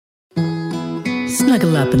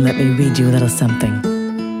Snuggle up and let me read you a little something.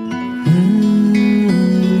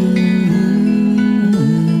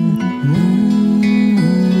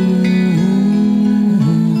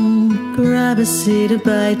 Grab a seat, a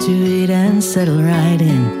bite to eat, and settle right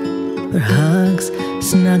in. For hugs,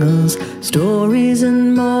 snuggles, stories,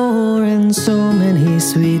 and more, and so many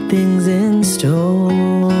sweet things in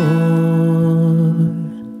store.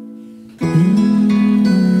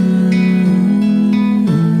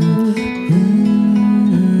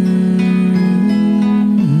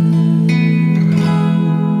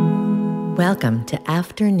 Welcome to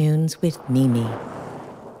Afternoons with Mimi.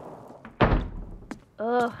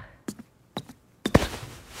 Ugh.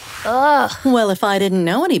 Well, if I didn't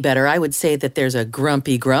know any better, I would say that there's a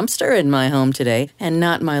grumpy grumpster in my home today, and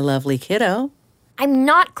not my lovely kiddo. I'm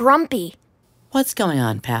not grumpy. What's going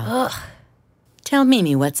on, pal? Ugh. Tell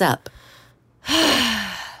Mimi what's up.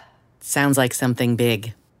 Sounds like something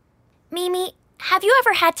big. Mimi, have you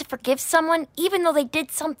ever had to forgive someone even though they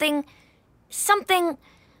did something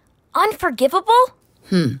unforgivable?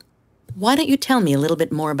 Why don't you tell me a little bit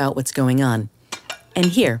more about what's going on? And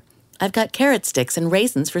here, I've got carrot sticks and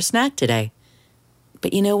raisins for snack today.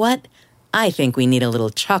 But you know what? I think we need a little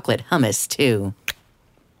chocolate hummus, too.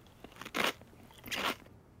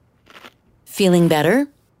 Feeling better?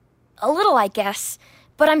 A little, I guess,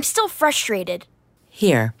 but I'm still frustrated.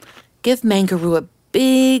 Here, give Mangaroo a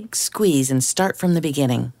big squeeze and start from the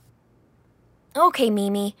beginning. Okay,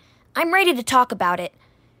 Mimi, I'm ready to talk about it.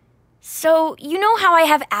 So, you know how I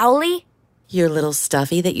have Owlie? Your little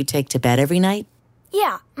stuffy that you take to bed every night?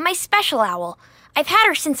 Yeah, my special owl. I've had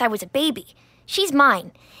her since I was a baby. She's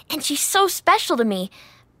mine, and she's so special to me.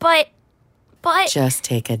 But... Just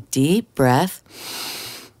take a deep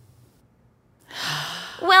breath.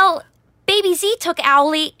 Well, Baby Z took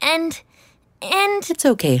Owlie and... It's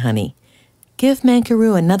okay, honey. Give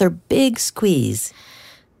Mangaroo another big squeeze.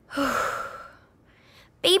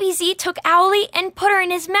 Baby Z took Owlie and put her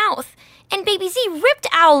in his mouth. And Baby Z ripped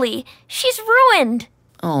Owlie. She's ruined.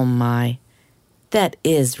 Oh, my. That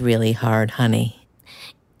is really hard, honey.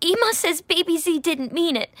 Emma says Baby Z didn't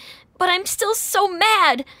mean it, but I'm still so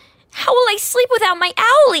mad. How will I sleep without my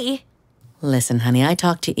Owlie? Listen, honey, I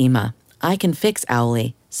talked to Emma. I can fix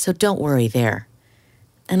Owlie, so don't worry there.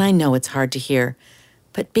 And I know it's hard to hear,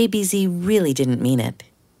 but Baby Z really didn't mean it.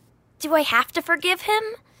 Do I have to forgive him?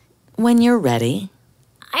 When you're ready.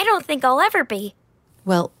 I don't think I'll ever be.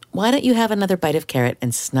 Well, why don't you have another bite of carrot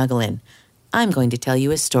and snuggle in? I'm going to tell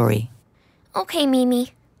you a story. Okay,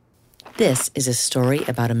 Mimi. This is a story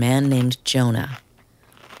about a man named Jonah.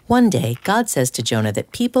 One day, God says to Jonah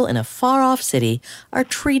that people in a far-off city are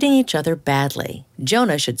treating each other badly.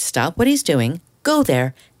 Jonah should stop what he's doing, go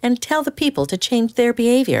there, and tell the people to change their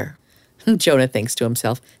behavior. Jonah thinks to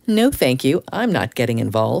himself, "No, thank you, I'm not getting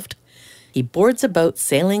involved." He boards a boat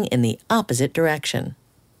sailing in the opposite direction.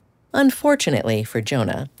 Unfortunately for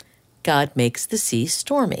Jonah, God makes the sea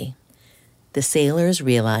stormy. The sailors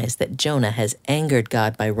realize that Jonah has angered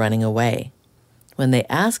God by running away. When they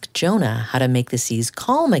ask Jonah how to make the seas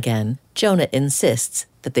calm again, Jonah insists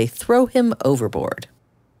that they throw him overboard.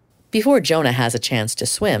 Before Jonah has a chance to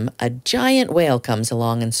swim, a giant whale comes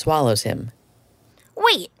along and swallows him.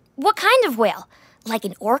 Wait, what kind of whale? Like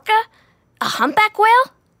an orca? A humpback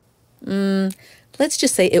whale? Let's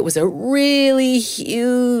just say it was a really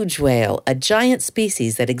huge whale, a giant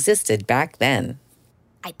species that existed back then.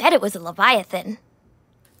 I bet it was a leviathan.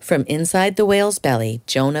 From inside the whale's belly,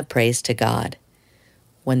 Jonah prays to God.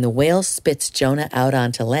 When the whale spits Jonah out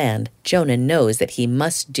onto land, Jonah knows that he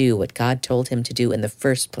must do what God told him to do in the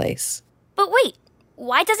first place. But wait,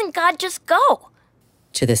 why doesn't God just go?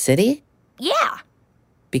 To the city? Yeah.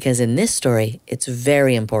 Because in this story, it's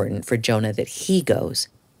very important for Jonah that he goes.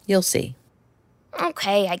 You'll see.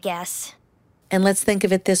 Okay, I guess. And let's think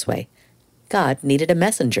of it this way. God needed a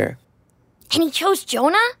messenger. And he chose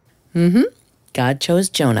Jonah? God chose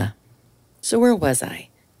Jonah. So where was I?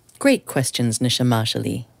 Great questions,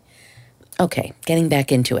 Nishamashali. Okay, getting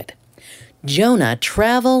back into it. Jonah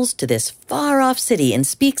travels to this far-off city and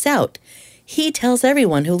speaks out. He tells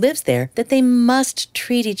everyone who lives there that they must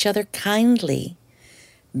treat each other kindly.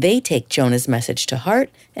 They take Jonah's message to heart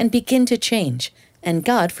and begin to change, and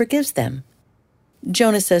God forgives them.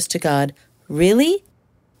 Jonah says to God, "Really?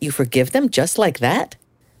 You forgive them just like that?"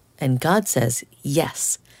 And God says,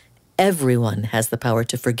 yes, everyone has the power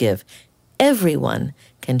to forgive. Everyone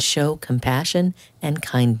can show compassion and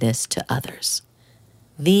kindness to others.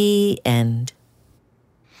 The end.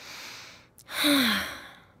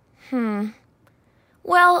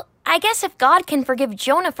 Well, I guess if God can forgive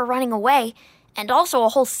Jonah for running away, and also a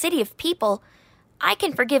whole city of people, I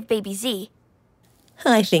can forgive Baby Z.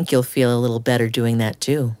 I think you'll feel a little better doing that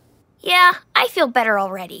too. Yeah, I feel better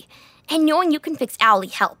already. And knowing you can fix Owly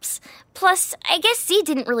helps. Plus, I guess Z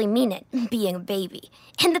didn't really mean it, being a baby.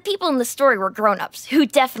 And the people in the story were grown-ups who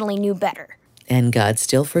definitely knew better. And God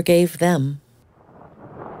still forgave them.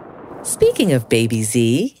 Speaking of baby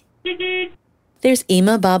Z, there's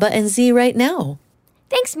Ima, Baba, and Z right now.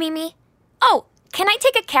 Thanks, Mimi. Oh, can I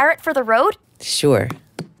take a carrot for the road? Sure.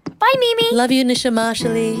 Bye, Mimi. Love you,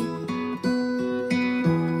 Nishamashali.